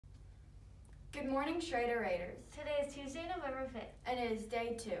Good morning, Schrader Raiders. Today is Tuesday, November 5th. And it is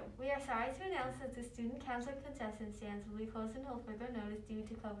day 2. We are sorry to announce that the student council concession stands will be closed until further notice due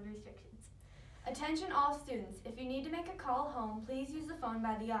to COVID restrictions. Attention all students, if you need to make a call home, please use the phone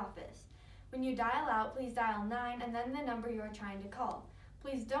by the office. When you dial out, please dial 9 and then the number you are trying to call.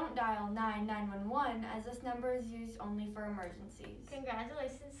 Please don't dial 911 as this number is used only for emergencies.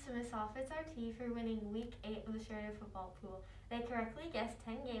 Congratulations to Miss Offit's RT for winning Week 8 of the Schrader football pool. They correctly guessed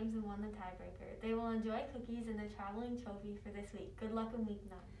 10 games and won the tiebreaker. They will enjoy cookies and their traveling trophy for this week. Good luck in Week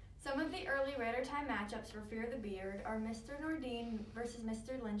 9. Some of the early Raider time matchups for Fear the Beard are Mr. Nordine versus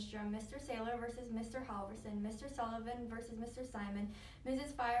Mr. Lindstrom, Mr. Saylor versus Mr. Halverson, Mr. Sullivan versus Mr. Simon,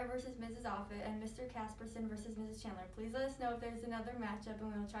 Mrs. Fire versus Mrs. Offit, and Mr. Casperson versus Mrs. Chandler. Please let us know if there's another matchup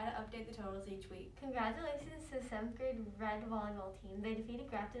and we will try to update the totals each week. Congratulations to the 7th grade Red volleyball team. They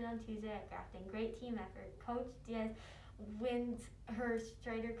defeated Grafton on Tuesday at Grafton. Great team effort. Coach Diaz wins her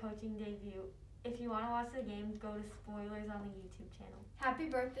Schrader coaching debut. If you want to watch the game, go to Spoilers on the YouTube channel. Happy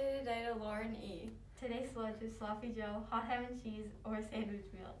birthday today to Lauren E. Today's lunch is Sloppy Joe, hot ham and cheese, or a sandwich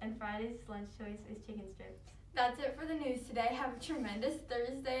meal, and Friday's lunch choice is chicken strips. That's it for the news today. Have a tremendous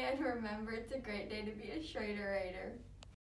Thursday, and remember, it's a great day to be a Schrader Raider.